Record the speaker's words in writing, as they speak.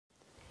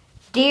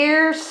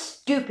Dear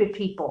stupid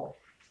people,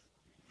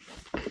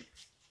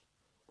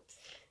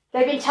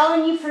 they've been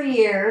telling you for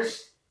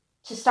years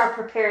to start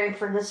preparing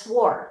for this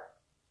war.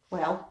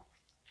 Well,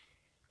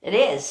 it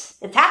is.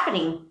 It's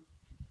happening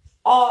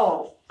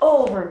all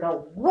over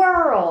the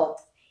world,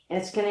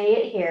 and it's going to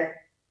hit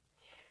here.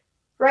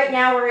 Right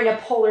now, we're in a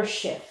polar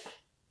shift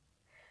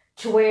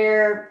to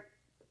where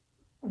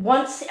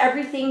once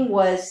everything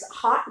was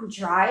hot and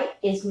dry,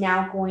 is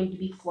now going to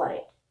be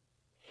flooded.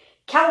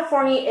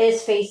 California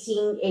is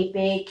facing a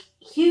big,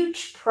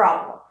 huge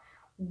problem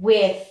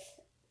with,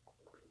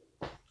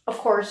 of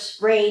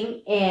course,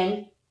 rain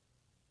and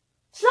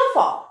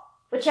snowfall,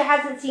 which it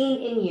hasn't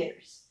seen in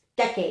years,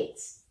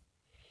 decades.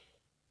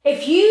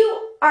 If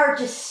you are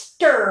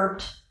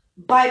disturbed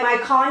by my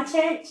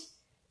content,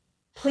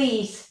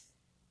 please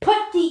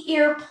put the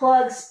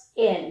earplugs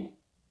in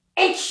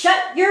and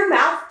shut your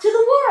mouth to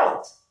the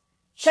world.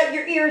 Shut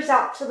your ears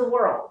out to the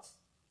world.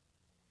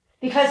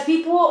 Because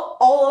people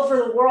all over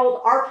the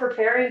world are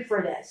preparing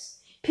for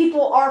this.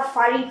 People are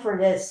fighting for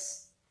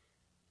this.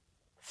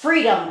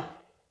 Freedom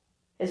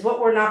is what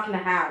we're not going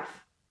to have.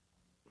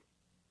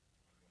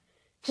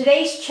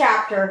 Today's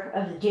chapter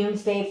of the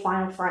Doomsday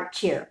Final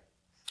Frontier,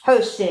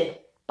 hosted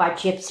by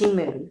Gypsy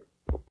Moon.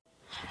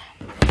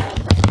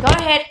 Go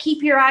ahead,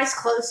 keep your eyes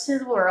closed to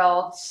the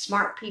world,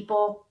 smart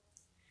people.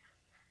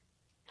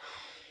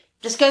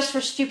 This goes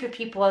for stupid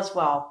people as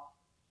well.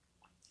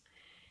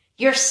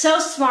 You're so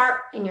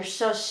smart and you're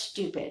so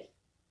stupid.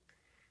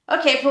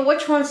 Okay, but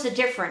which one's the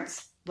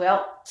difference?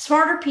 Well,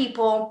 smarter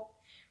people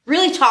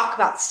really talk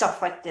about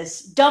stuff like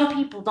this. Dumb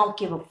people don't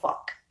give a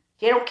fuck.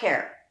 They don't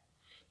care.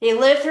 They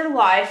live their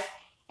life,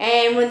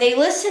 and when they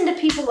listen to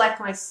people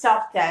like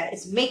myself that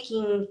is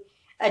making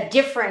a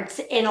difference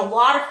in a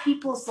lot of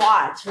people's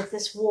lives with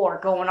this war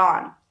going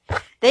on,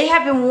 they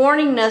have been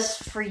warning us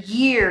for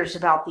years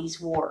about these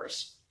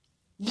wars.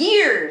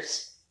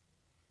 Years.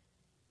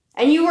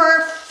 And you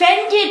are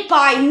offended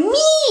by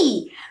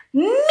me,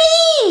 and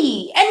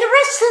the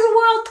rest of the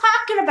world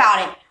talking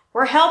about it.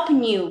 We're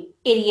helping you,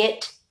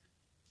 idiot.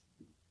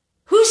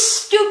 Who's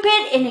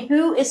stupid and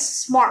who is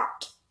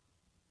smart?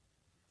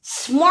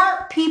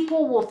 Smart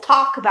people will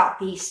talk about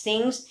these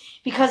things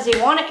because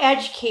they want to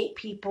educate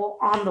people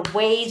on the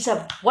ways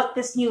of what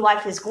this new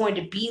life is going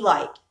to be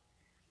like.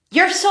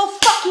 You're so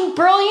fucking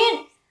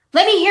brilliant.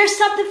 Let me hear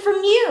something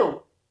from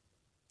you.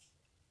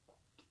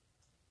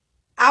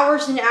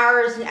 Hours and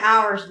hours and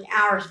hours and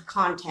hours of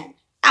content.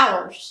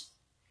 Hours.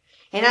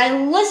 And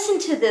I listen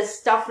to this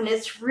stuff and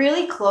it's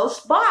really close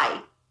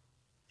by.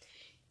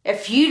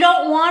 If you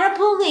don't want to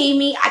believe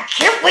me, I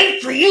can't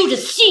wait for you to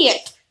see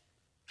it.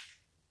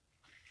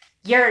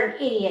 You're an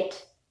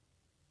idiot.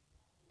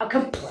 A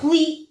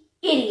complete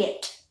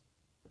idiot.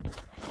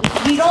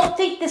 If you don't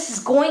think this is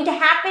going to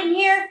happen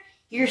here,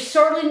 you're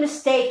sorely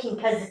mistaken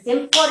because it's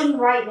in flooding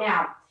right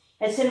now.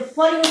 It's in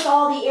flooding with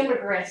all the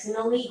immigrants and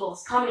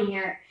illegals coming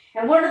here.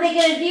 And what are they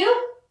going to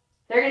do?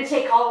 They're going to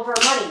take all of our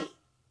money.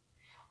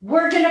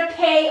 We're going to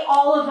pay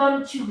all of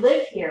them to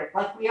live here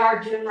like we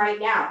are doing right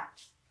now.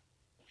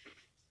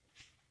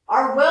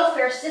 Our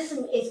welfare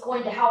system is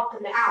going to help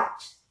them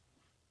out.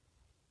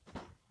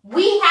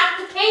 We have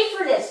to pay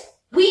for this.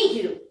 We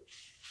do.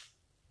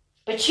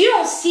 But you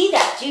don't see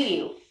that, do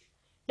you?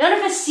 None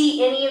of us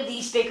see any of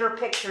these bigger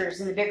pictures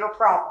and the bigger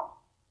problem.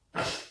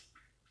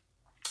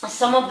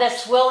 Some of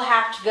us will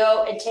have to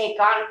go and take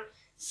on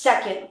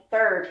second,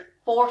 third,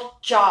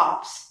 fourth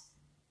jobs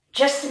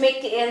just to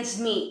make the ends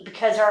meet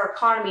because our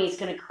economy is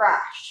going to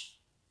crash.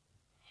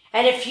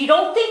 And if you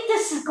don't think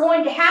this is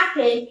going to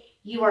happen,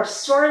 you are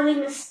sorely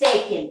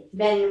mistaken,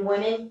 men and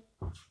women.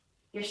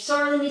 You're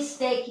sorely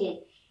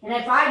mistaken. And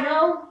if I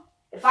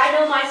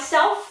know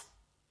myself,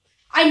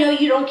 I know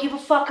you don't give a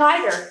fuck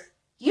either.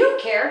 You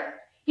don't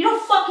care. You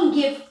don't fucking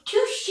give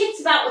two shits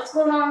about what's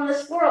going on in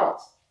this world.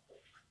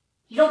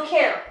 You don't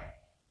care.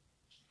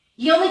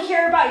 You only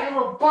care about your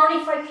little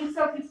Barney Fife,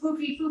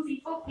 foofy,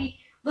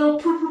 little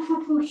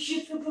poo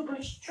shit, poo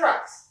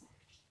trucks.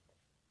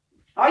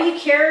 All you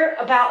care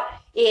about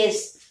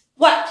is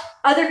what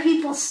other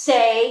people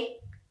say,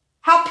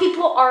 how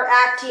people are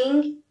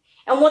acting,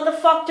 and what the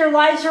fuck their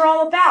lives are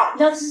all about.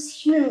 Now, this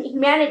is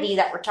humanity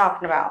that we're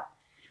talking about.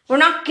 We're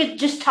not going to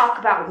just talk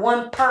about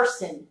one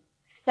person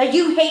that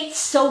you hate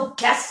so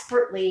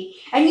desperately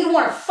and you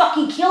want to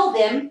fucking kill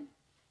them.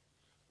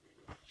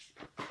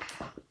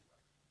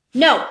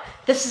 No,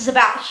 this is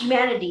about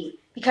humanity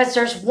because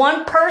there's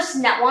one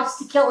person that wants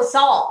to kill us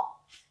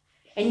all.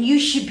 And you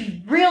should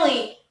be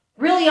really,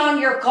 really on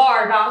your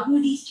guard about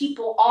who these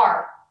people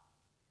are.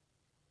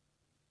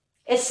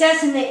 It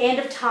says in the end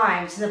of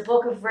times, in the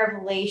book of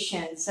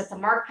Revelations, that the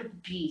mark of the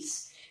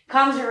beast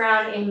comes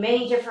around in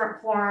many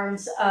different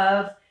forms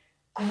of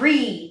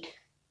greed,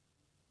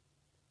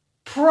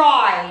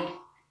 pride,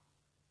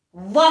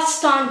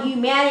 lust on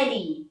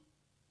humanity,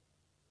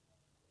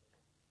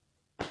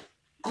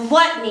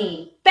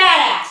 gluttony,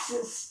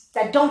 badasses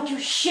that don't do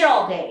shit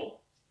all day.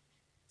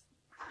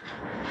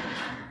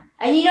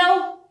 And you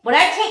know, when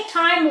I take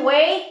time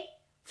away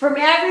from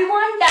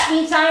everyone, that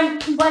means I'm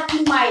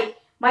collecting my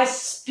my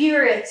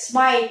spirits,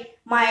 my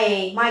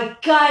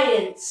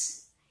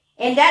guidance.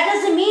 And that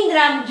doesn't mean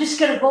that I'm just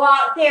gonna go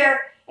out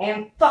there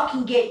and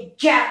fucking get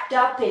jacked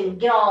up and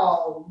get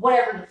all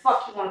whatever the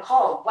fuck you want to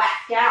call it,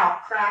 whacked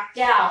out, cracked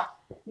out,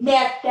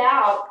 necked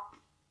out.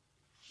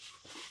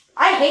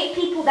 I hate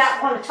people that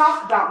want to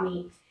talk about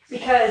me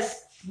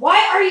because why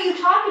are you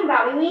talking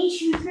about me when you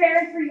should be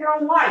preparing for your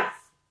own life?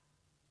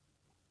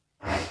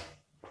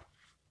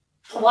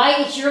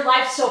 Why is your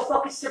life so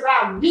focused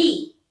around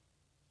me?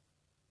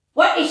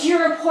 What is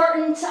your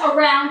importance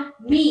around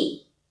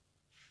me?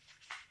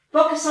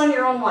 Focus on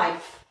your own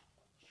life.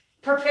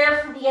 Prepare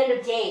for the end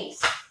of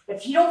days.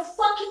 If you don't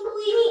fucking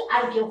believe me,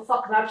 I don't give a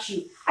fuck about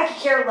you. I could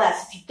care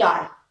less if you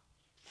die.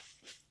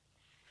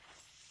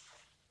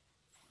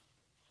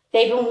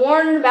 They've been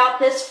warning about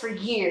this for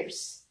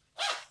years.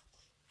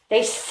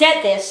 They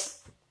said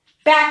this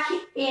back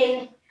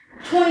in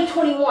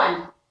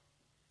 2021.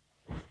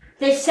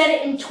 They said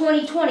it in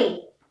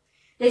 2020.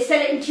 They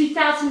said it in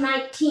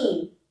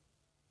 2019.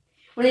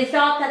 When they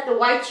thought that the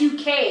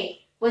Y2K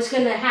was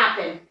going to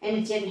happen, and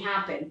it didn't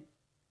happen.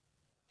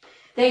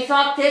 They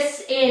thought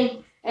this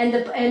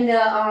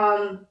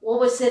what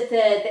was it,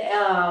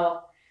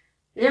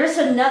 there was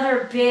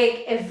another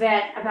big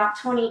event about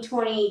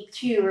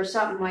 2022 or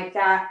something like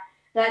that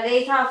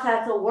they thought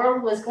that the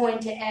world was going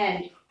to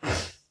end.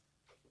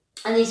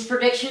 And these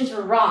predictions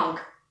were wrong.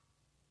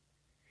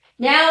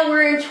 Now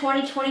we're in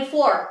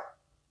 2024.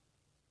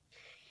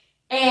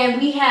 And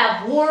we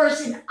have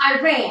wars in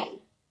Iran,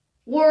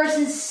 wars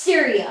in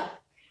Syria,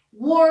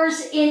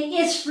 wars in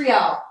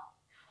Israel,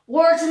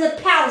 wars in the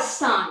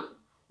Palestine,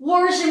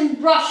 wars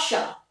in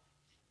Russia.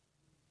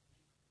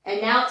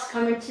 And now it's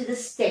coming to the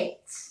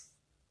States.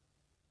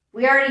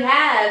 We already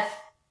have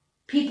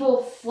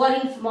people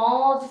flooding from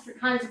all different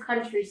kinds of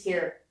countries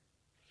here.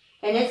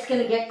 And it's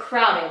going to get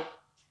crowded.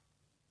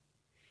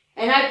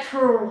 And I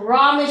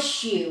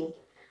promise you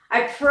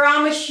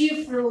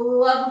for the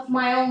love of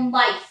my own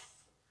life,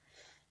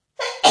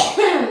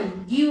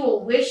 you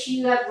will wish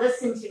you had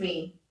listened to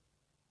me.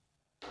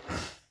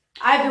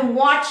 I've been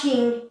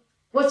watching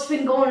what's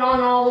been going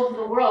on all over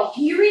the world.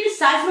 Can you read a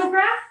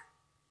seismograph?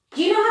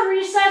 Do you know how to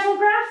read a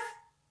seismograph?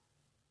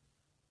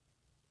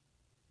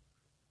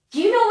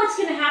 Do you know what's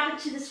going to happen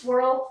to this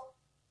world?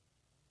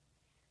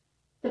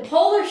 The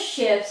polar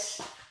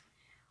shifts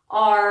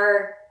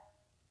are...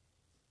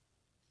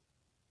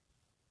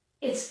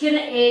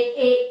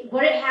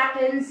 what it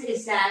happens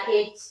is that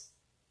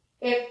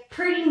it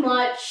pretty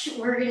much,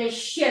 we're going to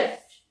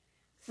shift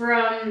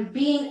from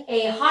being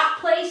a hot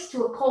place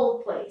to a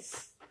cold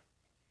place.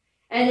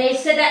 And they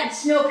said that in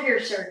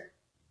Snowpiercer.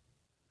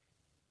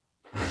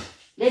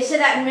 They said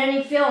that in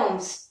many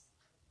films.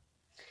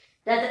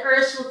 That the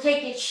Earth will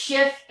take its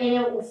shift and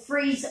it will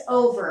freeze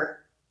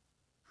over.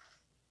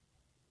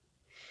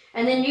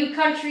 And then new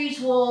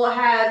countries will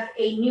have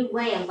a new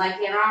land,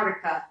 like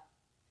Antarctica.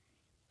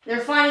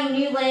 They're finding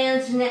new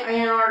lands in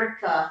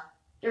Antarctica.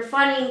 They're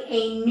finding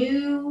a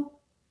new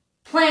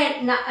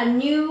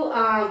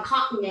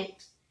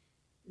continent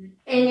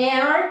in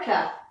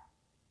Antarctica.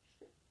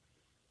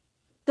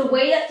 The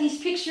way that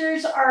these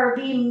pictures are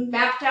being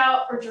mapped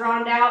out or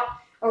drawn out,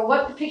 or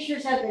what the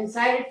pictures have been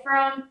cited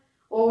from,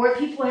 or what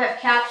people have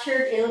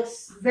captured, it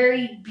looks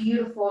very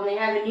beautiful, and they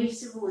have a new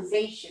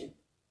civilization.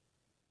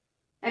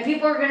 And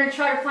people are going to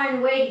try to find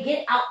a way to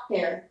get out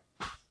there.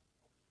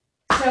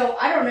 So,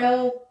 I don't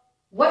know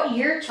what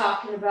you're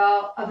talking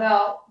about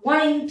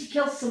wanting to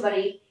kill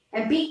somebody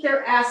and beat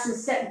their ass and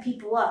setting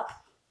people up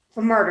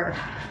for murder.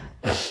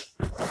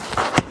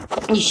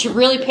 You should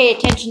really pay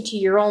attention to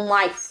your own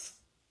life.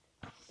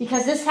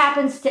 Because this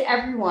happens to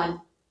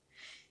everyone.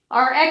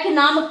 Our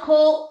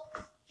economical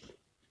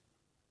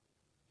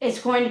is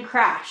going to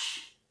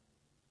crash.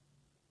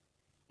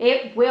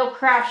 It will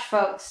crash,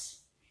 folks.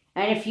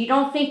 And if you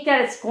don't think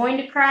that it's going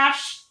to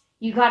crash,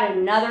 you got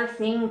another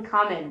thing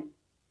coming.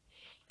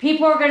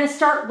 People are going to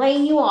start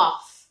laying you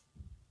off.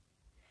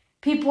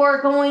 People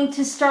are going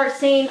to start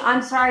saying,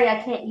 I'm sorry,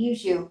 I can't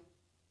use you.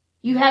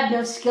 You have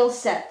no skill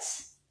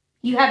sets.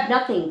 You have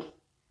nothing.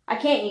 I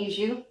can't use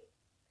you.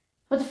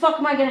 What the fuck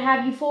am I going to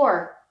have you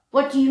for?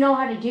 What do you know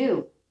how to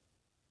do?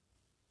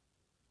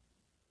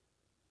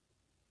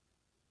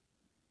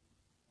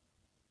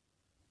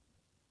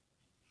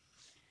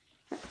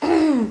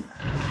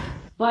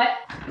 But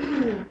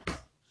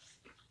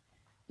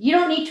you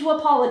don't need to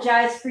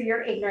apologize for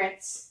your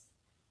ignorance.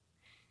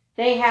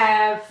 They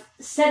have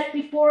said it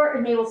before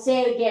and they will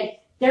say it again.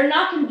 They're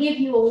not going to give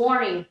you a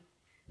warning.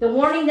 The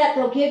warning that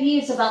they'll give you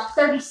is about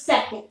 30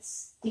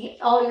 seconds to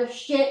get all your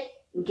shit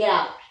and get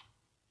out.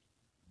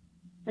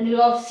 And you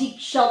go seek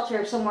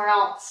shelter somewhere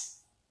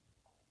else.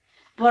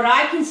 But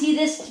I can see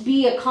this to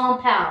be a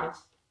compound.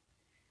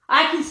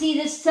 I can see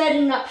this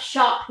setting up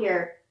shop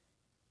here.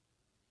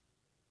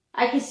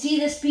 I can see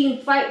this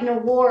being fighting a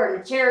war in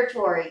a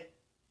territory.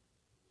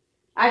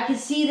 I can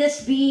see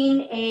this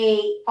being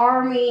a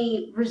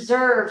Army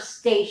reserve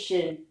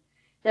station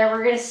that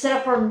we're going to set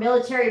up our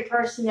military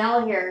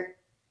personnel here.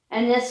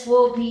 And this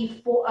will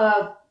be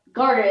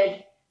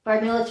guarded by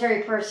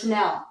military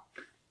personnel.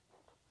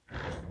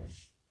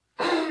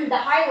 the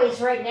highway's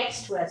right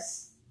next to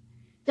us.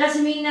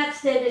 Doesn't mean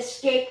that's an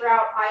escape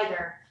route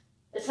either.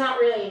 It's not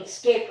really an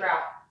escape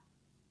route.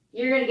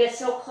 You're going to get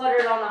so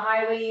cluttered on the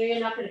highway, you're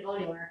not going to go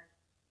anywhere.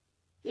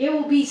 It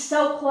will be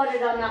so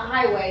cluttered on the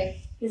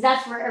highway because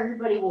that's where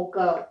everybody will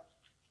go.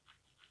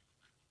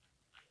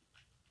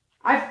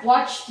 I've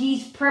watched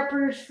these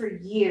preppers for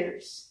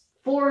years.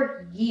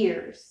 4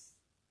 years.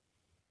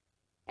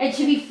 And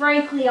to be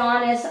frankly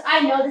honest,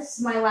 I know this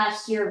is my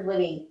last year of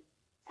living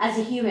as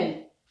a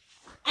human.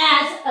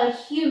 As a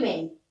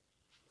human.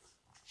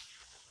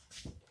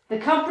 The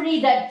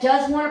company that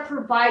does want to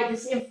provide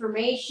this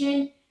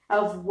information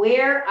of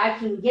where I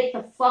can get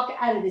the fuck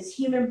out of this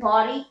human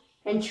body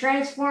and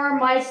transform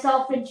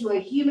myself into a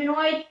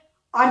humanoid,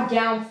 I'm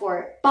down for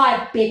it.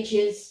 Bye,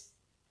 bitches.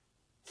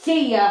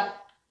 See ya.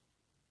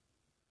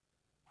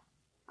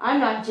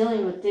 I'm not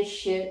dealing with this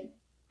shit.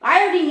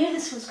 I already knew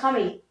this was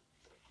coming.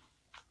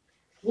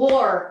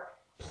 War,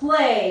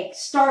 plague,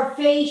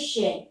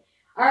 starvation.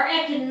 Our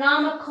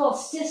economical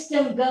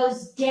system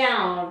goes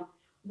down.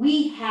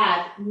 We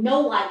have no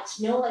lights,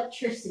 no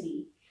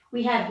electricity.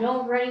 We have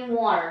no running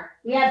water.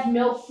 We have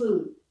no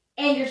food.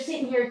 And you're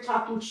sitting here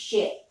talking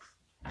shit.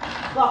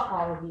 Fuck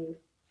all of you.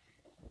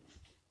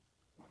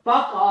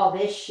 Fuck all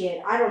this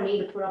shit. I don't need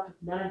to put up with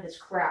none of this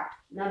crap.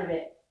 None of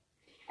it.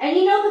 And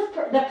you know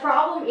the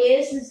problem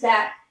is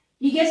that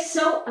you get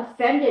so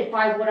offended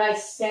by what I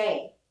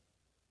say.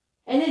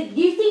 And if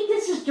you think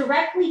this is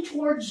directly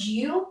towards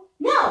you?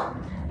 No.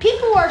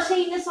 People are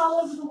saying this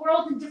all over the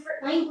world in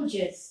different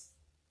languages.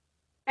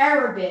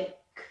 Arabic,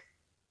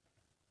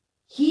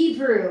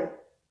 Hebrew,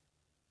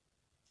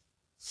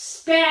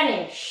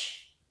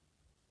 Spanish.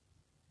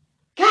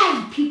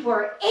 God, people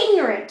are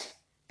ignorant.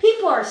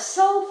 People are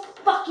so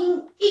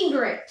fucking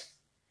ignorant.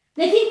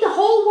 They think the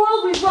whole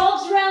world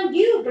revolves around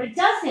you, but it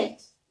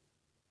doesn't.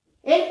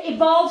 It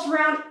evolves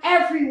around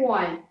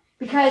everyone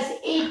because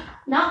it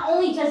not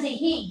only does it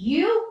hit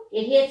you,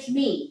 it hits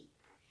me.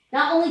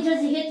 Not only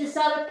does it hit this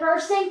other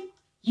person,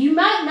 you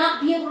might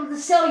not be able to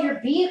sell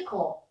your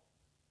vehicle.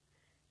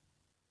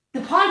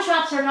 The pawn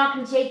shops are not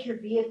going to take your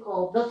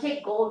vehicle. They'll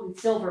take gold and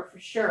silver for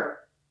sure.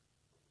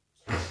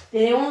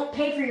 They won't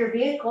pay for your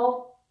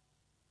vehicle.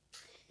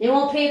 They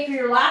won't pay for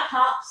your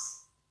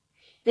laptops.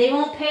 They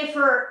won't pay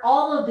for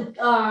all of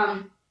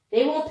the,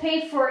 they won't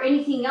pay for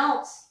anything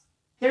else.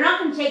 They're not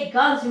going to take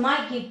guns. They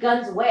might give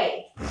guns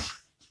away.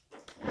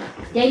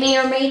 They may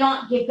or may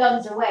not give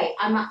guns away.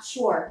 I'm not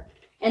sure.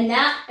 And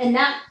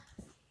that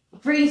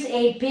brings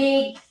a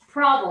big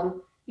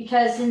problem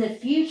because in the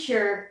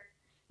future,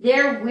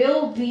 there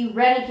will be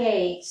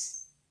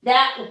renegades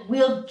that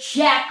will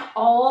jack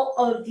all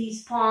of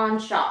these pawn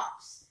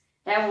shops,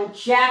 that will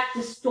jack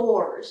the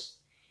stores,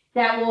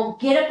 that will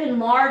get up in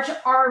large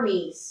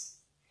armies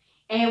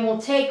and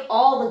will take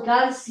all the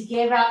guns to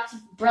give out to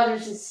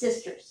brothers and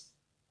sisters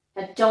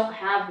that don't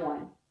have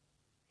one.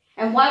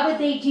 And why would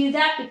they do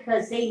that?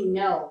 Because they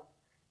know.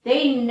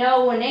 They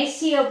know when they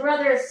see a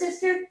brother or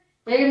sister,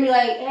 they're going to be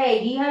like,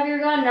 hey, do you have your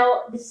gun?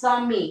 No, this is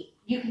on me.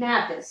 You can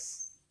have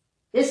this.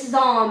 This is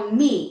on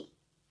me.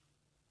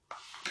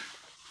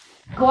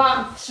 Go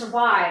out and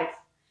survive.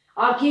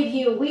 I'll give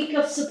you a week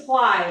of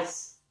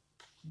supplies.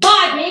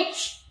 Bye,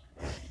 bitch!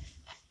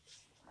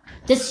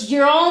 This is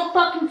your own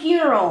fucking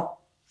funeral.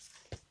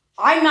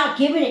 I'm not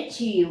giving it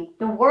to you.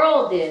 The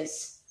world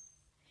is.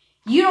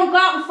 You don't go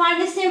out and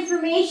find this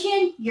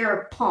information, you're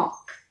a punk.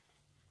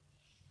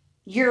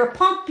 You're a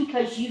punk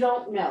because you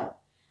don't know.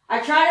 I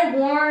try to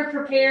warn and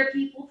prepare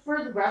people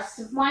for the rest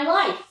of my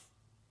life.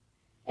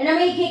 And I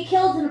may get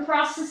killed in the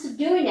process of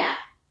doing that.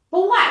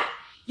 But why?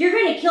 You're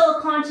going to kill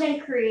a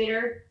content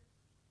creator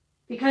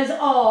because,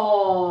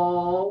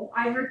 oh,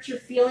 I hurt your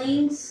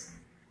feelings.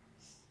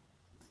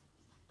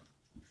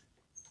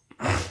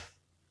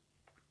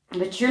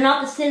 But you're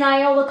not the Sin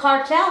Iola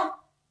cartel.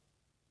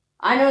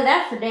 I know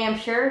that for damn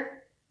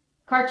sure.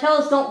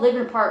 Cartels don't live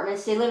in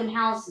apartments, they live in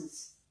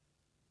houses.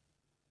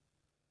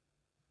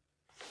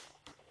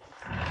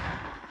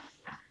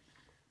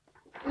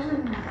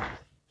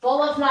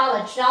 Full of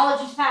knowledge.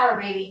 Knowledge is power,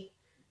 baby.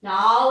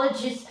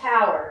 Knowledge is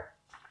power.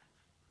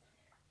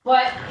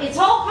 But it's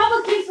all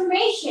public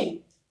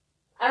information.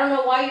 I don't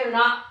know why you're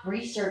not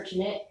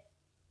researching it.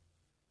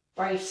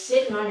 Why you're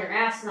sitting on your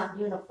ass not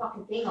doing a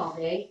fucking thing all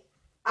day.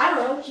 I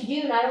don't know what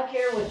you do, and I don't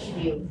care what you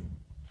do.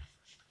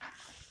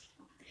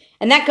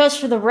 And that goes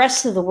for the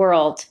rest of the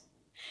world.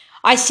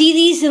 I see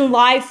these in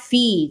live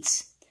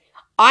feeds.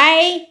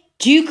 I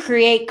do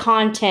create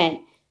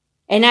content,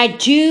 and I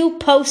do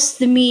post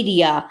the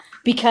media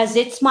because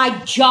it's my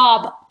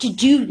job to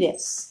do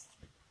this.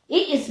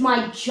 It is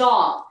my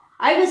job.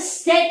 I was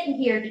sent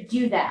here to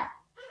do that.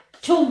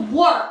 To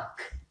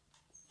work.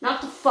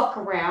 Not to fuck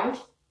around.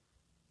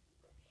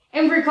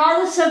 And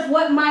regardless of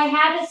what my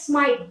habits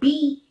might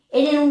be,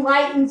 it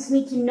enlightens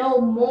me to know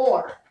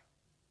more.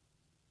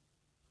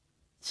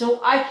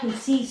 So I can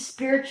see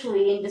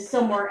spiritually into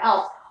somewhere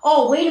else.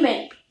 Oh, wait a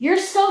minute. You're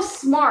so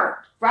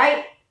smart,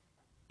 right?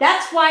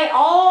 That's why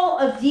all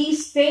of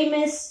these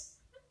famous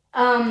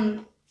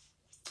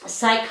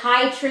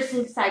psychiatrists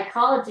and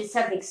psychologists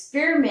have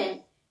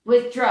experimented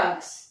with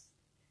drugs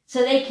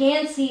so they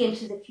can see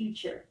into the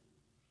future.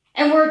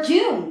 And we're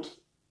doomed.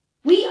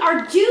 We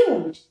are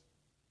doomed.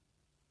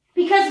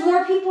 Because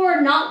more people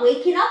are not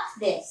waking up to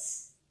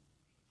this.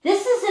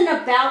 This isn't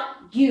about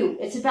you.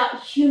 It's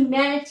about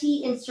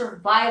humanity and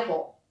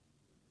survival.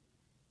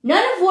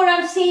 None of what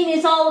I'm saying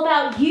is all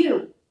about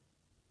you.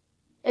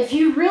 If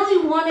you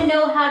really want to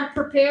know how to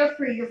prepare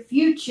for your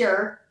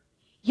future,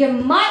 you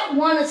might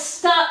want to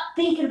stop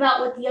thinking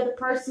about what the other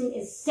person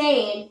is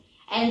saying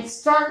and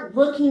start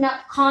looking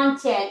up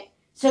content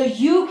so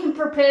you can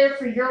prepare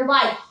for your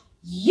life.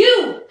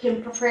 You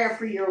can prepare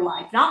for your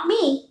life, not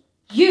me.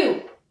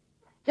 You.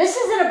 This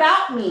isn't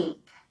about me.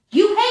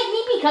 You hate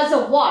me because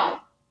of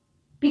what?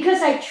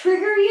 Because I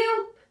trigger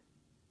you?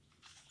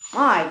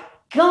 My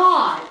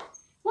God.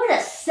 What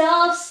a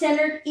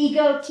self-centered,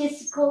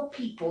 egotistical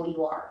people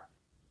you are.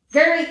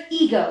 Very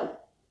ego.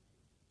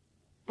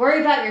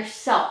 Worry about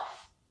yourself.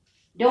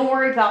 Don't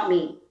worry about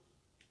me.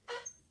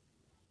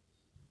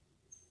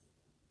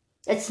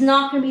 It's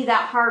not going to be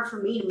that hard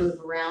for me to move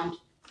around.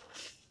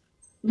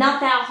 Not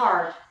that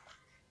hard.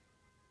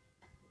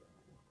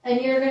 And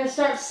you're going to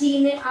start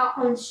seeing it out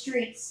on the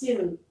streets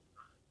soon.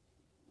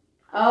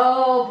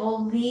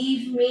 Oh,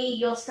 believe me,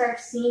 you'll start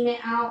seeing it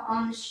out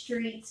on the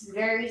streets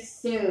very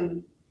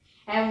soon.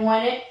 And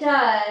when it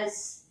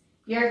does,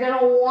 you're going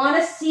to want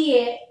to see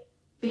it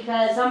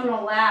because I'm going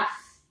to laugh.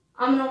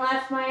 I'm going to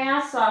laugh my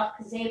ass off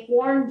because they've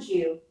warned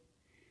you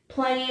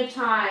plenty of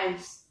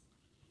times.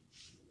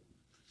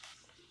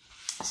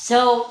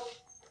 So,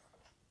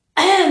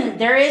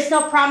 there is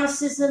no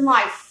promises in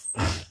life.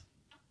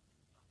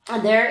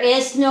 There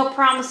is no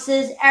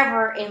promises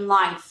ever in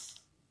life.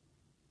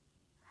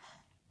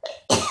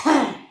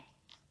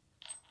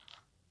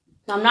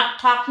 I'm not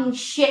talking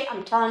shit.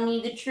 I'm telling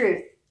you the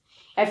truth.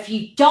 If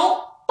you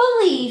don't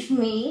believe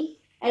me,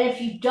 and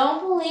if you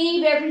don't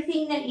believe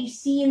everything that you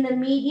see in the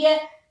media,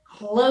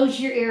 close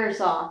your ears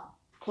off.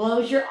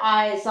 Close your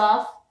eyes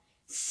off.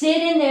 Sit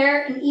in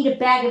there and eat a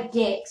bag of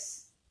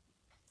dicks.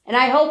 And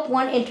I hope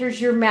one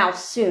enters your mouth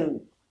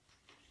soon.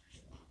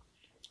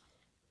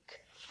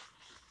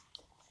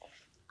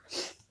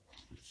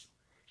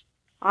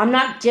 I'm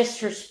not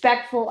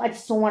disrespectful. I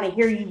just don't want to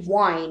hear you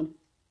whine.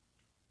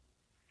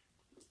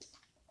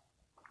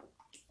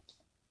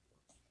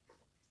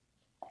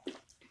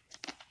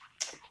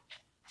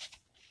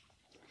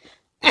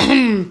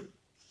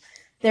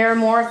 There are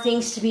more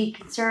things to be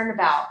concerned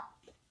about.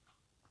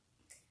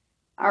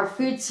 Our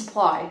food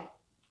supply.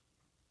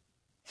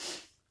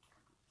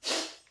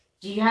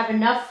 Do you have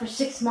enough for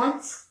 6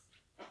 months?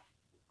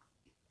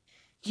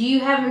 Do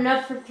you have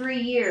enough for 3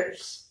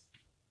 years?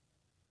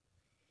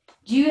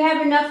 Do you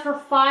have enough for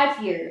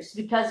 5 years?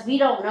 Because we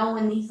don't know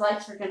when these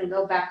lights are going to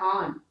go back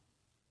on.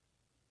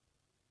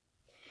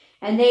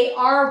 And they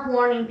are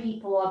warning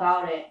people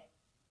about it.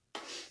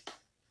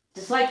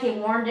 Just like they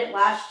warned it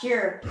last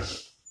year.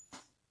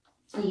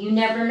 You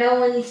never know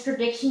when these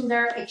predictions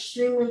are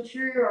extremely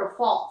true or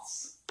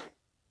false.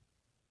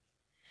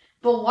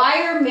 But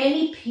why are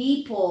many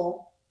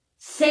people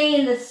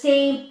saying the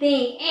same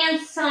thing,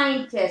 and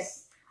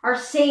scientists are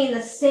saying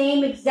the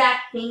same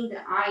exact thing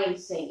that I am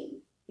saying,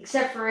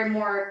 except for in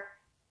more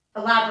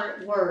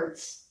elaborate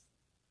words?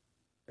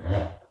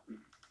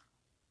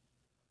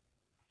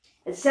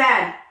 It's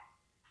sad.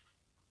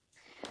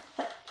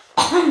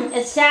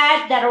 It's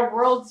sad that our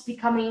world's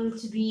becoming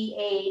to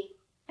be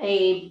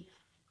a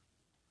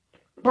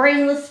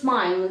brainless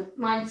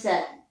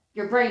mindset.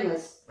 You're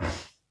brainless.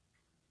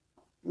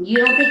 You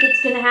don't think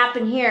it's going to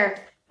happen here,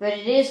 but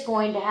it is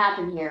going to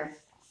happen here.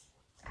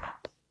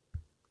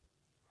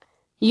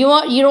 You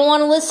don't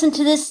want to listen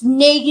to this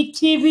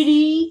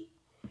negativity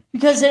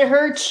because it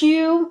hurts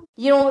you.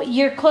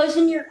 You're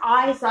closing your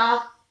eyes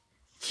off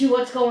to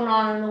what's going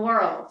on in the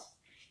world.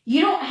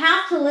 You don't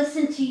have to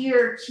listen to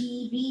your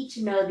TV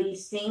to know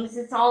these things.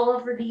 It's all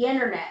over the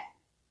internet.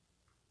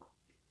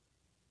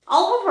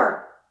 All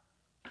over.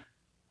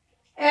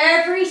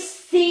 Every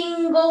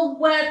single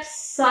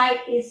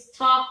website is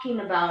talking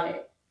about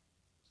it.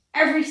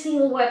 Every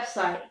single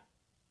website.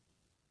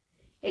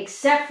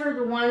 Except for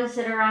the ones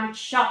that are on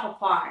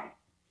Shopify.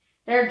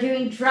 That are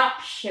doing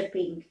drop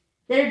shipping.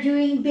 That are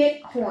doing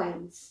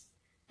Bitcoins.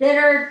 That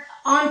are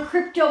on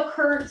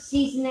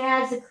cryptocurrencies and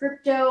has a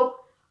crypto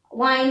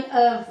line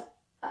of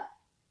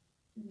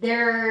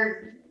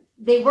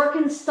they work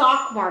in the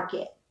stock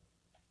market.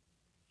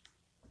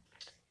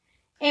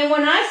 And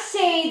when I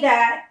say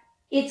that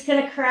it's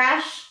going to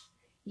crash,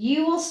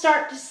 you will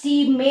start to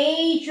see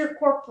major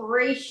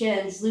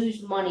corporations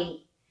lose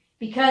money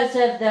because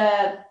of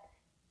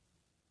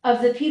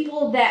the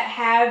people that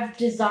have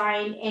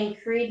designed and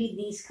created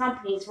these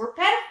companies were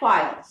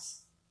pedophiles.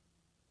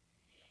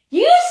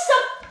 You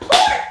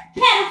support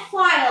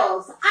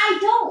pedophiles. I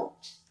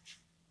don't.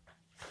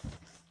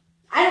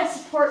 I don't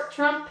support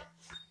Trump.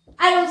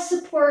 I don't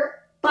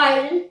support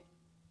Biden.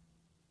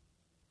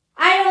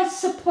 I don't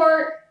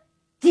support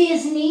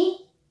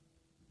Disney.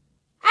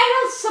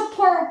 I don't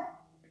support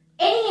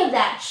any of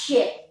that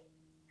shit.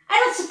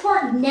 I don't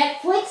support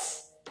Netflix.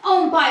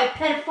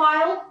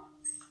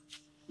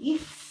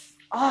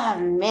 Oh,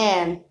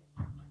 man.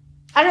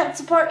 I don't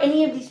support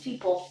any of these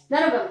people.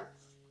 None of them.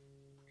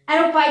 I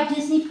don't buy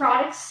Disney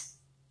products.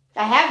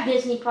 I have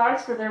Disney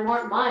products, but they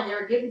weren't mine. They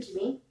were given to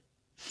me.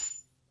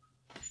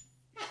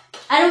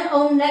 I don't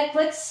own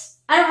Netflix.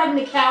 I don't have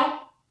an account.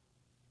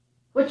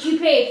 What you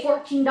pay,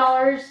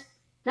 $14.99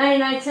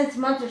 a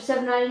month or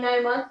 $7.99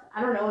 a month?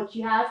 I don't know what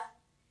you have.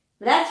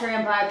 But that's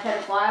ran by a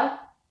pedophile.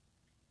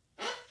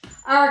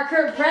 Our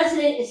current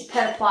president is a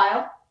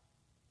pedophile.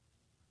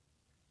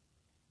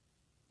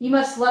 You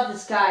must love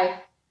this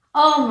guy.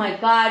 Oh my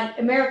God,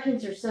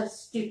 Americans are so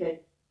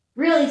stupid.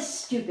 Really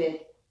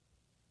stupid.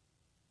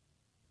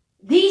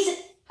 These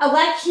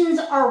elections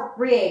are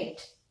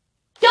rigged.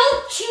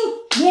 Don't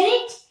you get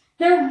it?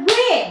 They're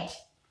rigged.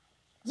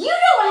 You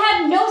don't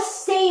have no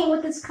say in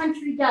what this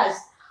country does.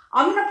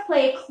 I'm going to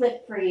play a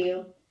clip for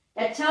you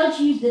that tells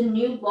you the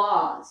new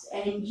laws,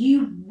 and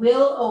you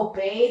will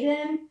obey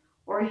them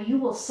or you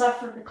will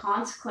suffer the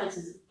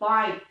consequences.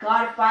 By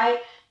God, if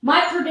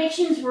my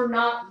predictions were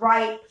not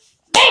right,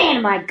 man,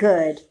 am I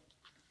good.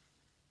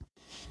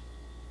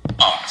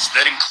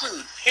 That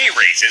include pay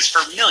raises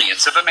for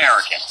millions of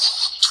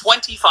Americans.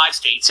 25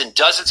 states and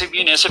dozens of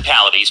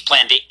municipalities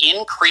plan to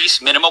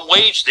increase minimum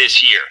wage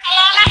this year.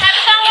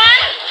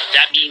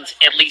 That means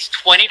at least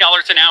 $20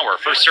 an hour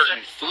for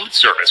certain food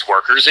service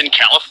workers in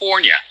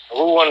California.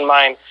 Who wouldn't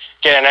mind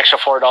getting an extra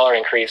 $4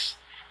 increase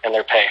in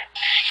their pay?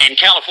 And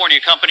California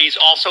companies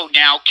also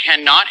now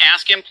cannot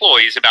ask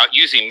employees about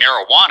using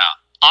marijuana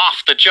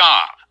off the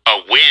job. A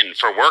win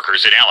for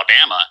workers in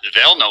Alabama.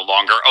 They'll no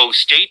longer owe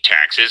state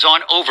taxes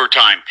on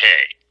overtime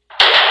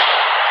pay.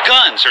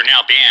 Guns are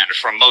now banned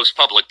from most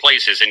public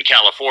places in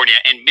California,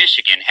 and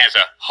Michigan has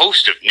a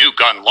host of new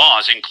gun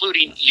laws,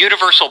 including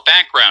universal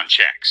background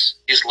checks.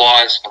 These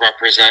laws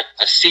represent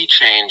a sea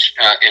change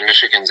in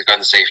Michigan's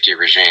gun safety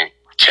regime.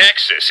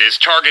 Texas is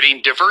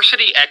targeting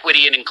diversity,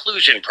 equity, and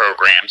inclusion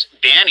programs,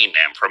 banning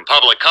them from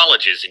public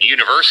colleges and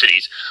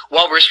universities,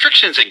 while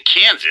restrictions in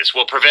Kansas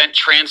will prevent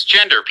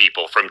transgender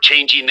people from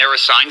changing their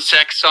assigned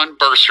sex on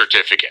birth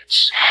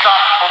certificates.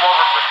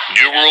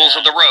 New rules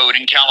of the road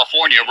in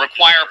California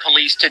require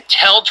police to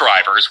tell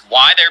drivers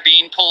why they're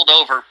being pulled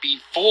over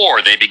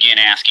before they begin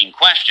asking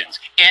questions.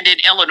 And in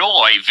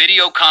Illinois,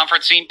 video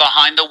conferencing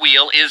behind the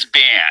wheel is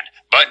banned,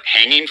 but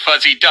hanging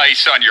fuzzy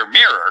dice on your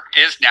mirror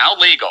is now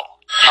legal.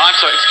 I'm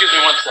sorry, excuse me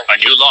one second. A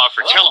new law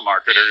for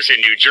telemarketers in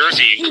New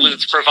Jersey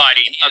includes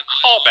providing a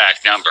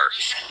callback number.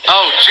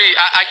 Oh, gee,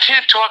 I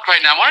can't talk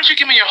right now. Why don't you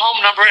give me your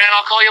home number and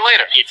I'll call you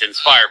later? It's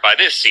inspired by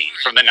this scene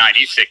from the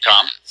 90s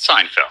sitcom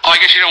Seinfeld. Oh, I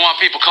guess you don't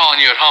want people calling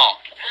you at home.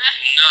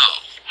 No.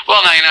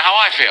 Well, now you know how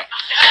I feel.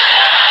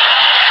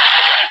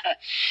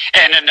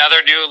 And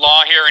another new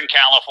law here in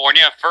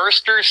California,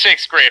 1st through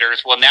 6th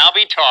graders will now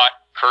be taught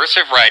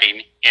cursive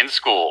writing in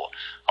school.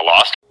 A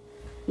lost.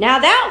 Now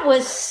that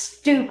was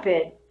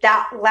stupid.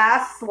 That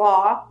last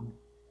law. Who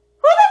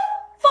the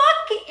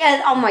fuck?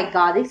 And oh my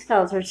God, these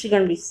girls are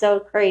going to be so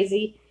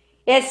crazy.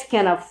 It's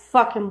going to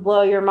fucking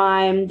blow your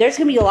mind. There's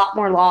going to be a lot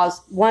more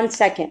laws. 1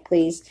 second,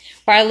 please.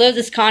 Where I load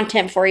this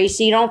content for you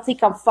so you don't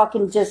think I'm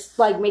fucking just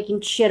like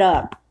making shit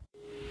up.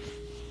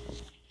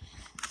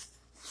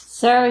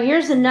 So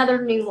here's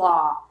another new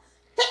law.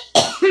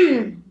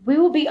 We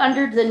will be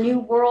under the New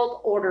World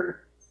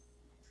Order.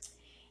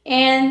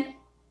 And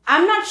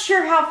I'm not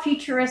sure how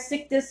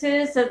futuristic this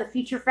is of the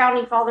future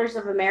founding fathers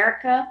of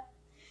America,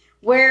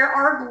 where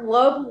our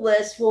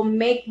globalists will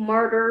make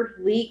murder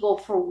legal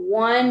for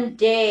 1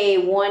 day,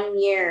 1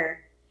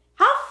 year.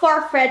 How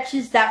far-fetched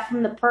is that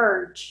from the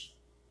Purge?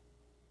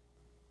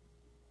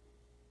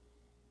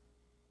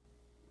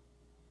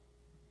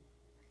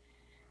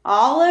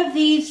 All of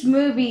these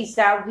movies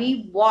that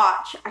we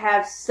watch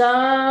have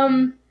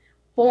some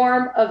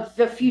form of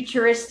the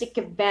futuristic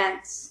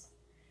events.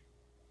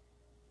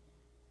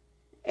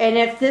 And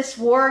if this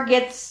war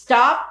gets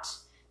stopped,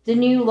 the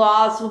new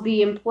laws will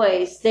be in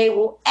place. They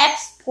will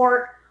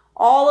export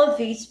all of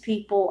these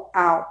people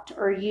out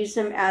or use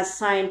them as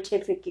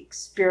scientific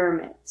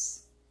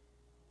experiments.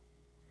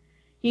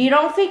 You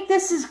don't think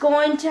this is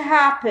going to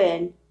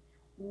happen?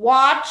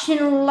 Watch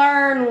and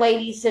learn,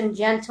 ladies and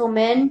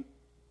gentlemen,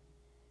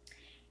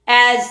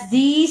 as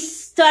these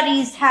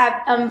studies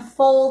have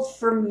unfolded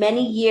for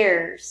many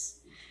years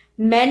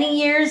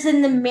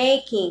in the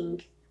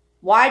making.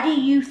 Why do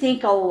you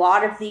think a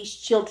lot of these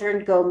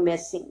children go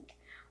missing?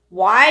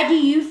 Why do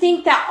you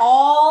think that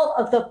all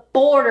of the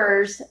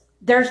borders,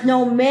 there's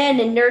no men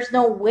and there's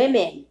no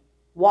women?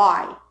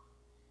 Why?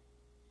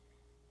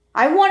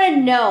 I want to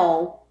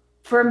know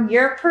from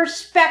your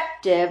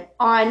perspective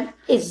on,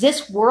 is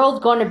this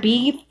world going to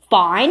be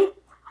fine?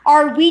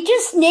 Are we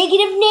just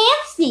negative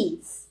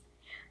Nancy's?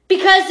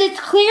 Because it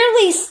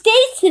clearly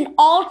states in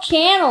all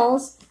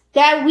channels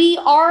that we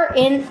are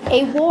in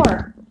a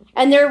war.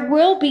 And there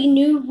will be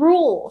new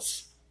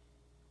rules.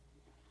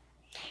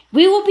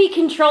 We will be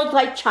controlled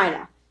like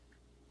China.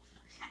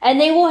 And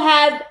they will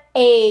have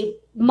a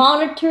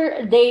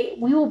monitor.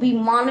 We will be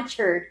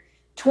monitored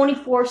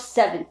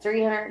 24/7,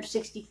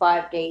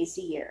 365 days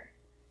a year.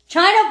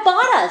 China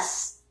bought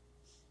us.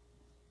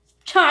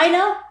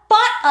 China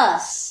bought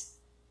us.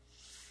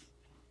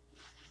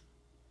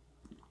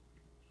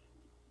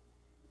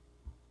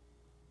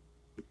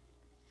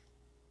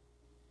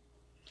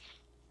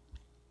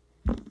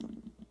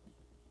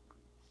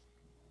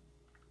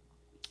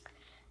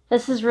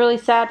 This is really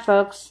sad,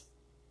 folks.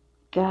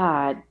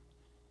 God.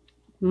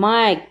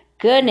 My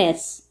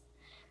goodness.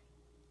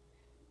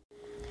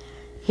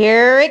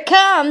 Here it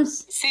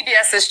comes.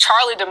 CBS's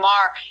Charlie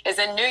DeMar is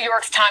in New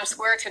York's Times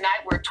Square tonight,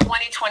 where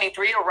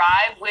 2023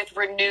 arrived with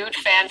renewed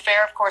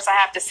fanfare. Of course, I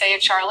have to say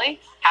it, Charlie.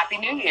 Happy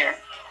New Year.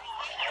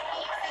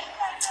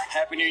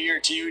 Happy New Year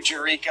to you,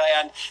 Jerika.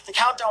 And the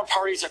countdown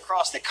parties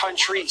across the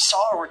country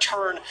saw a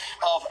return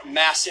of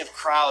massive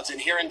crowds.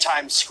 And here in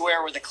Times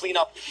Square, where the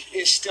cleanup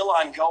is still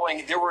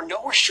ongoing, there were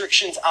no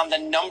restrictions on the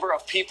number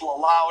of people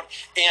allowed,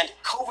 and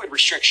COVID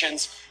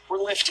restrictions were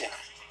lifted.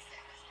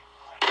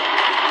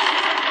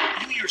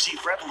 New Year's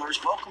Eve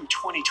revelers welcome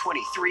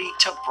 2023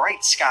 to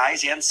bright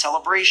skies and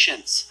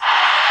celebrations.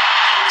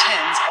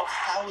 Tens of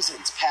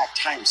thousands packed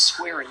Times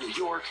Square in New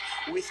York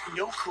with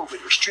no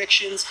COVID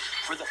restrictions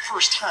for the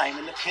first time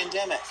in the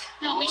pandemic.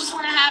 No, we just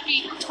want a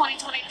happy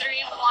 2023.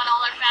 We want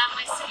all our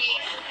families to be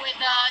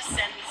with us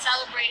and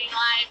celebrating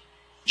life.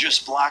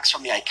 Just blocks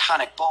from the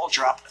iconic ball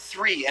drop,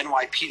 3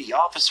 NYPD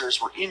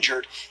officers were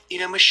injured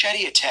in a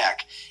machete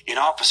attack. An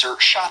officer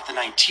shot the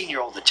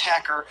 19-year-old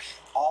attacker.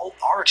 All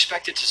are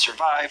expected to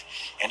survive,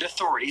 and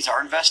authorities are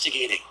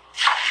investigating.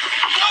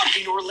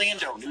 In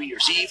Orlando, New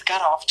Year's Eve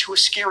got off to a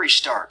scary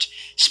start.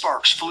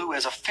 Sparks flew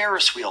as a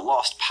Ferris wheel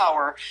lost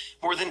power.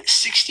 More than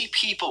 60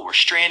 people were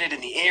stranded in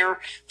the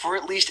air for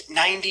at least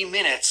 90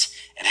 minutes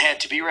and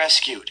had to be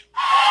rescued.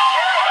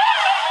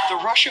 The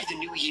rush of the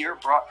new year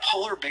brought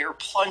polar bear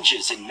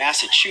plunges in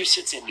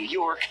Massachusetts and New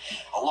York,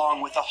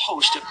 along with a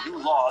host of new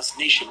laws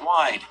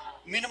nationwide.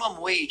 Minimum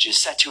wage is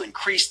set to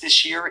increase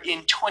this year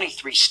in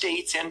 23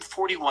 states and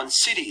 41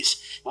 cities.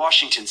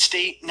 Washington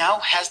State now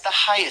has the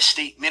highest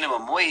state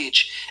minimum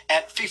wage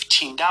at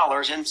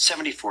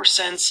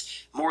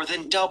 $15.74, more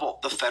than double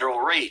the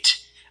federal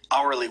rate.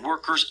 Hourly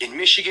workers in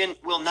Michigan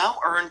will now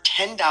earn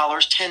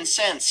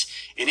 $10.10,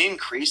 an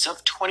increase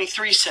of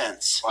 23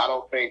 cents. I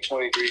don't think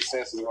 23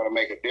 cents is going to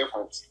make a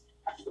difference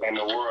in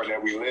the world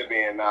that we live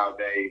in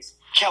nowadays.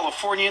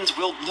 Californians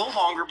will no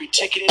longer be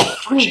ticketed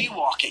for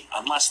jaywalking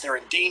unless they're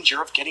in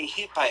danger of getting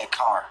hit by a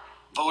car.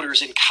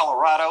 Voters in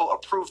Colorado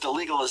approved the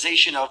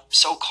legalization of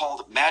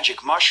so-called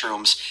magic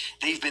mushrooms.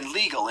 They've been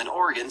legal in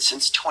Oregon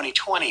since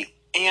 2020.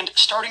 And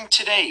starting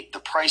today, the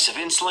price of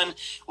insulin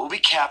will be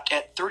capped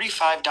at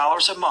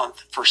 $35 a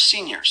month for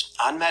seniors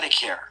on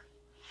Medicare.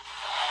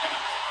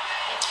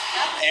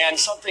 And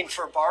something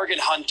for bargain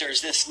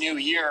hunters this new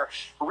year.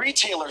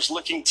 Retailers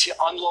looking to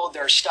unload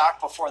their stock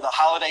before the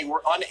holiday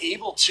were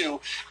unable to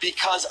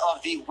because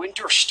of the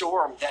winter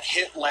storm that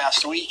hit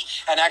last week.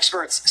 And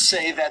experts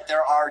say that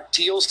there are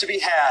deals to be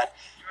had.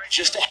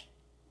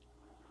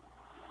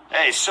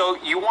 Hey, so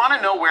you want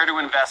to know where to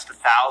invest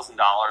 $1,000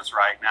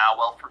 right now?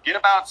 Well, forget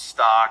about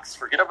stocks,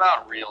 forget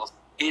about real estate.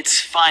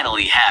 It's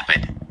finally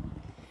happened.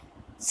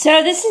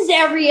 So this is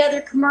every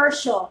other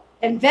commercial.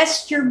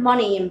 Invest your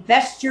money,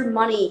 invest your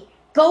money.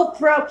 Go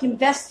broke,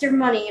 invest your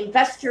money,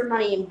 invest your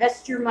money,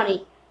 invest your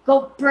money.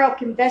 Go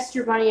broke, invest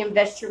your money,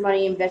 invest your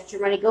money, invest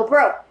your money, go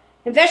broke.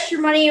 Invest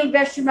your money,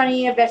 invest your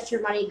money, invest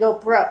your money, go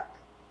broke.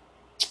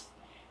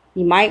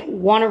 You might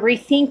want to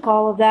rethink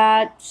all of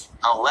that.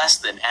 A less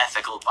than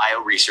ethical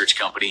bioresearch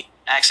company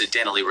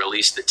accidentally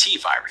released the T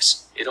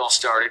virus. It all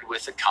started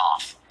with a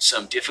cough,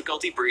 some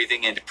difficulty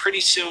breathing, and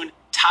pretty soon,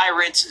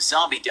 tyrants,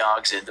 zombie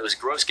dogs, and those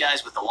gross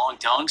guys with the long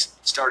tongues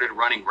started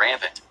running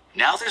rampant.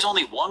 Now there's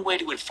only one way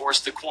to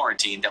enforce the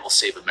quarantine that will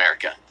save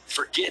America.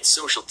 Forget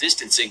social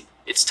distancing.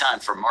 It's time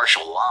for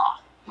martial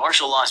law.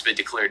 Martial law has been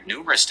declared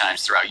numerous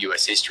times throughout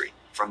U.S. history,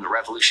 from the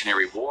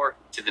Revolutionary War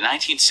to the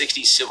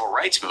 1960s Civil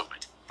Rights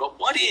Movement. But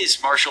what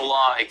is martial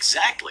law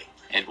exactly,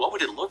 and what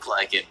would it look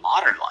like in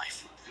modern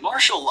life?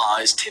 Martial law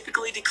is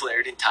typically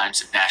declared in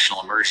times of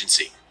national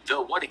emergency,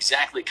 though what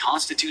exactly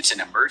constitutes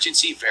an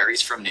emergency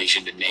varies from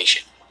nation to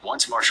nation.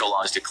 Once martial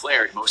law is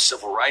declared, most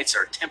civil rights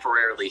are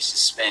temporarily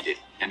suspended,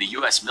 and the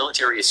U.S.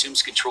 military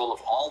assumes control of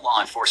all law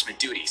enforcement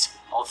duties,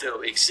 although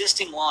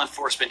existing law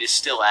enforcement is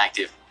still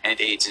active and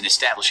aids in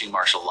establishing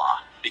martial law.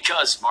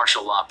 Because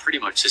martial law pretty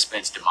much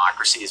suspends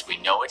democracy as we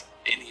know it,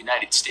 in the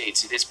United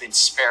States it has been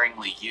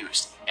sparingly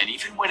used, and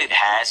even when it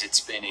has,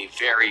 it's been a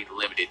very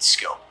limited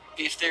scope.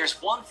 If there's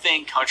one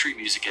thing country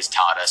music has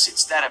taught us,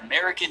 it's that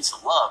Americans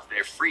love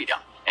their freedom,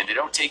 and they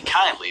don't take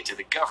kindly to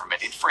the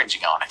government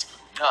infringing on it.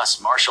 Thus,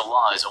 martial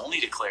law is only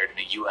declared in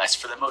the U.S.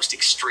 for the most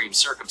extreme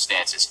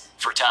circumstances,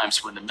 for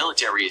times when the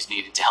military is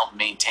needed to help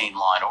maintain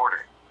law and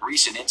order.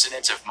 Recent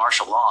incidents of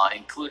martial law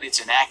include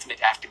its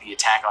enactment after the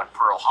attack on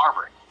Pearl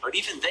Harbor, but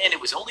even then it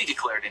was only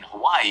declared in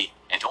Hawaii,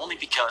 and only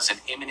because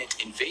an imminent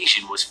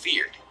invasion was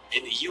feared.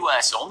 In the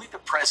U.S., only the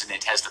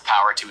president has the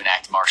power to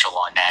enact martial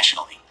law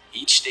nationally.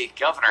 Each state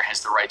governor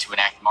has the right to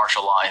enact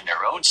martial law in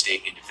their own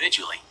state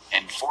individually,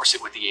 and enforce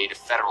it with the aid of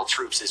federal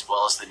troops as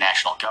well as the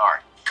National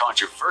Guard.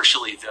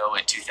 Controversially, though,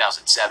 in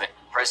 2007,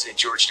 President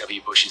George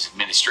W. Bush's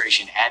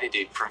administration added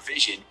a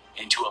provision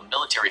into a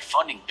military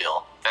funding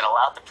bill that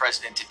allowed the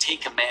president to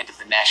take command of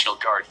the National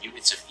Guard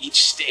units of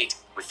each state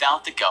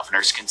without the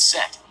governor's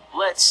consent.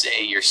 Let's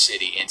say your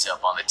city ends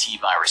up on the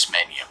T-virus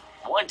menu.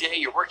 One day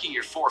you're working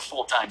your 4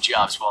 full-time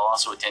jobs while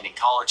also attending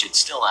college and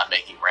still not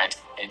making rent,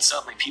 and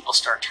suddenly people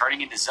start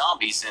turning into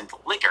zombies and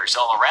lickers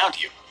all around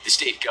you. The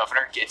state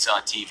governor gets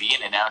on TV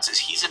and announces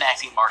he's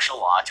enacting martial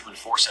law to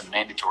enforce a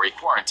mandatory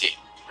quarantine.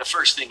 The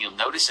first thing you'll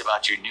notice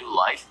about your new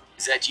life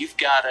is that you've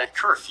got a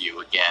curfew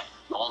again,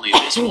 only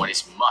this one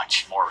is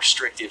much more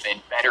restrictive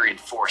and better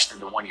enforced than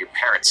the one your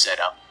parents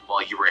set up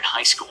while you were in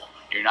high school.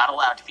 You're not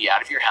allowed to be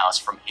out of your house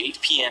from 8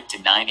 p.m.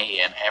 to 9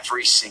 a.m.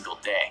 every single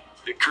day.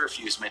 The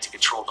curfew is meant to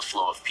control the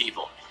flow of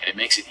people, and it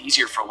makes it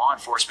easier for law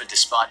enforcement to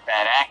spot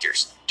bad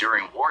actors.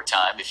 During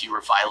wartime, if you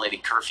were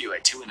violating curfew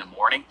at 2 in the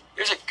morning,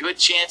 there's a good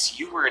chance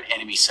you were an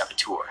enemy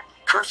saboteur.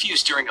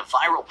 Curfews during a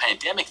viral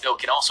pandemic, though,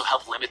 can also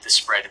help limit the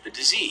spread of the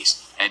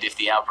disease. And if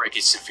the outbreak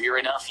is severe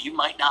enough, you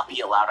might not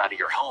be allowed out of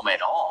your home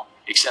at all,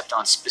 except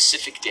on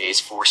specific days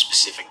for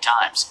specific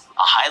times.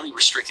 A highly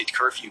restricted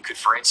curfew could,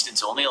 for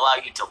instance, only allow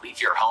you to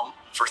leave your home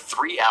for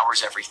 3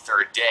 hours every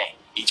third day.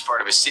 Each part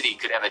of a city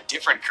could have a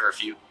different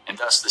curfew, and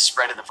thus the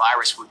spread of the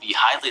virus would be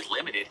highly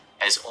limited,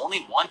 as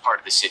only one part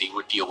of the city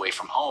would be away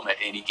from home at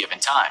any given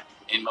time.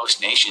 In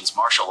most nations,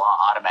 martial law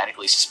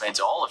automatically suspends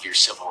all of your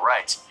civil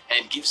rights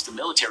and gives the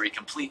military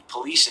complete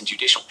police and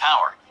judicial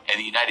power. In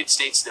the United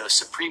States, though,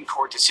 Supreme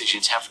Court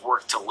decisions have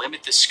worked to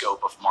limit the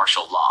scope of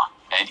martial law.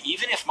 And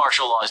even if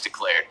martial law is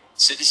declared,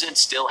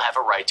 citizens still have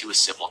a right to a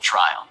civil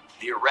trial.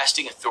 The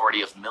arresting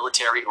authority of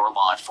military or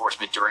law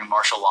enforcement during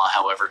martial law,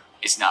 however,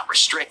 is not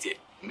restricted,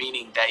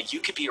 meaning that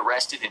you could be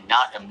arrested and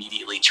not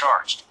immediately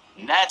charged.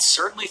 And that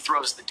certainly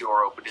throws the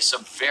door open to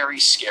some very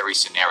scary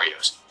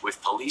scenarios,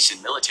 with police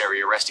and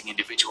military arresting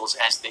individuals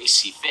as they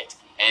see fit,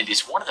 and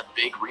is one of the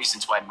big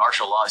reasons why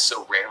martial law is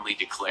so rarely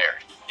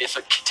declared. If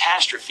a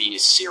catastrophe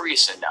is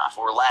serious enough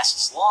or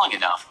lasts long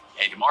enough,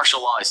 and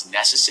martial law is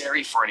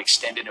necessary for an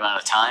extended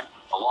amount of time,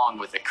 along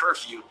with a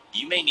curfew,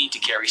 you may need to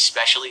carry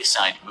specially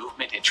assigned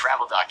movement and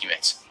travel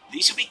documents.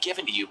 These will be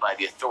given to you by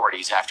the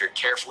authorities after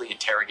carefully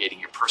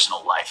interrogating your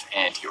personal life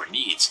and your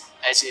needs,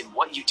 as in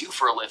what you do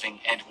for a living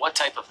and what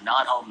type of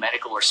non-home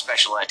medical or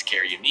special ed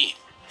care you need.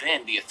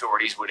 Then the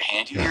authorities would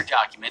hand you your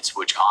documents,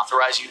 which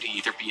authorize you to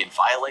either be in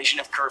violation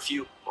of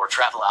curfew or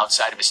travel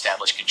outside of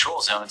established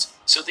control zones,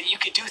 so that you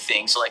could do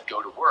things like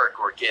go to work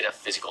or get a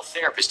physical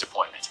therapist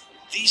appointment.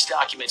 These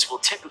documents will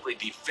typically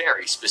be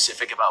very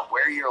specific about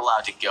where you're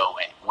allowed to go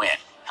and when,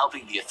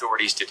 helping the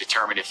authorities to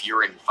determine if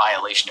you're in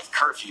violation of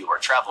curfew or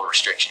travel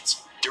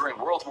restrictions. During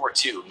World War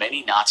II,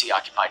 many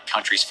Nazi-occupied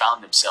countries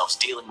found themselves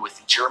dealing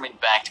with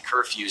German-backed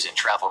curfews and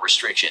travel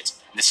restrictions,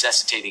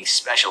 necessitating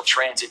special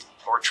transit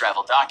or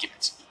travel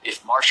documents.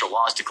 If martial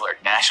law is declared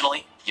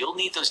nationally, you'll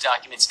need those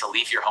documents to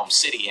leave your home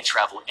city and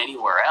travel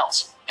anywhere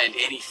else, and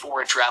any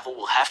foreign travel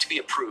will have to be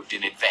approved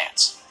in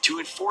advance. To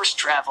enforce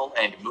travel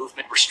and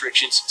movement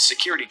restrictions,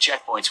 security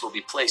checkpoints will be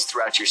placed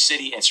throughout your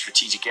city and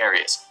strategic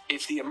areas.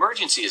 If the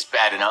emergency is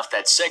bad enough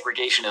that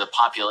segregation of the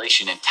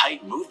population and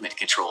tight movement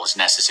control is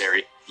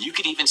necessary, you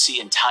could even see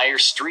entire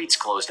streets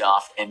closed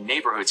off and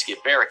neighborhoods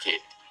get barricaded.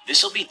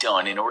 This will be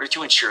done in order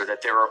to ensure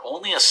that there are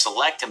only a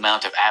select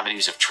amount of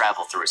avenues of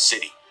travel through a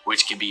city,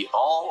 which can be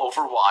all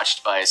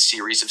overwatched by a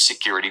series of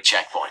security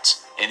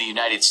checkpoints. In the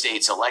United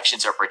States,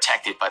 elections are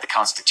protected by the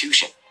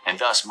Constitution, and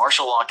thus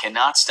martial law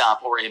cannot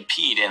stop or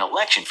impede an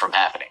election from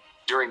happening.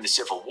 During the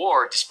Civil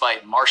War,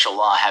 despite martial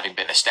law having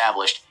been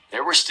established,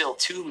 there were still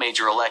 2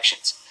 major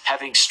elections.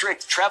 Having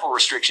strict travel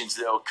restrictions,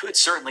 though, could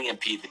certainly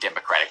impede the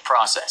democratic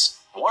process.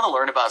 Want to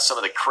learn about some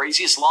of the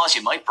craziest laws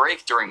you might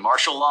break during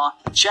martial law?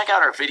 Check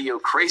out our video,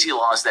 Crazy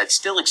Laws That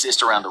Still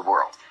Exist Around the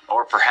World.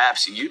 Or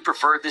perhaps you'd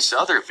prefer this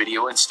other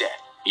video instead.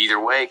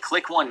 Either way,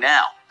 click one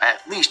now.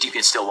 At least you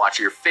can still watch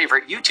your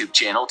favorite YouTube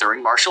channel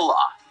during martial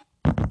law.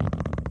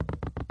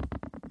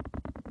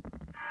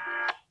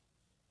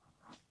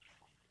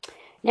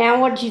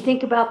 Now, what did you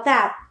think about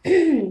that?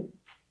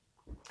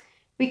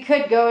 We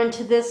could go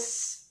into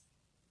this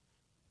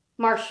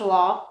martial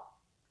law.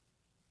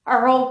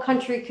 Our whole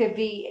country could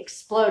be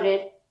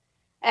exploded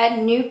at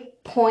a new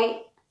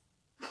point.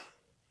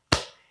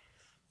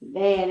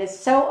 Man, it's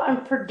so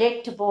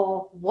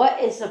unpredictable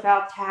what is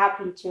about to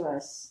happen to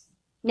us.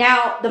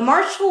 Now, the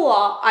martial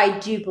law, I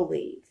do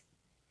believe.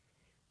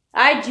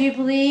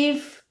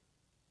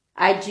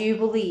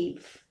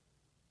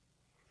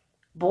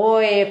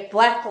 Boy, if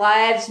Black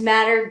Lives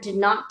Matter did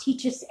not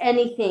teach us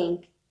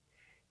anything,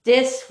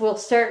 this will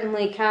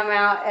certainly come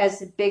out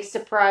as a big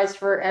surprise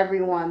for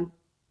everyone.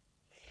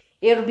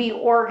 It'll be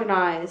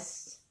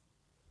organized.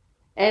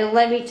 And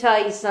let me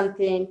tell you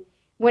something.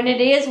 When it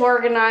is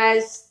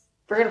organized,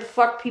 we're going to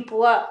fuck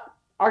people up.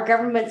 Our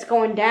government's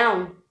going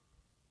down.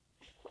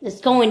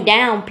 It's going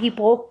down,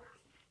 people.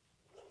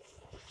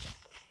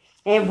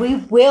 And we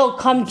will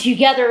come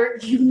together,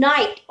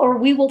 unite, or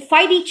we will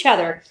fight each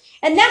other.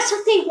 And that's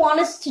what they want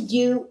us to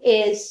do,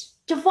 is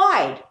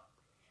divide.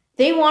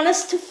 They want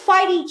us to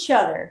fight each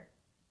other.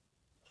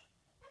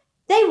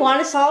 They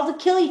want us all to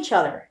kill each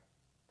other.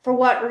 For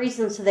what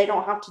reason? So they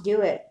don't have to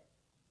do it.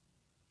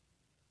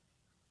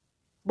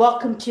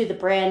 Welcome to the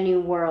brand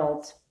new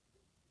world.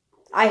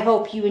 I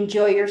hope you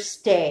enjoy your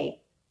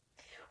stay.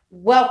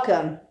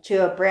 Welcome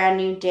to a brand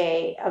new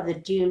day of the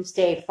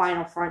Doomsday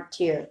Final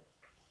Frontier.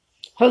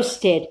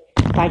 Hosted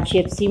by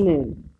Gypsy Moon.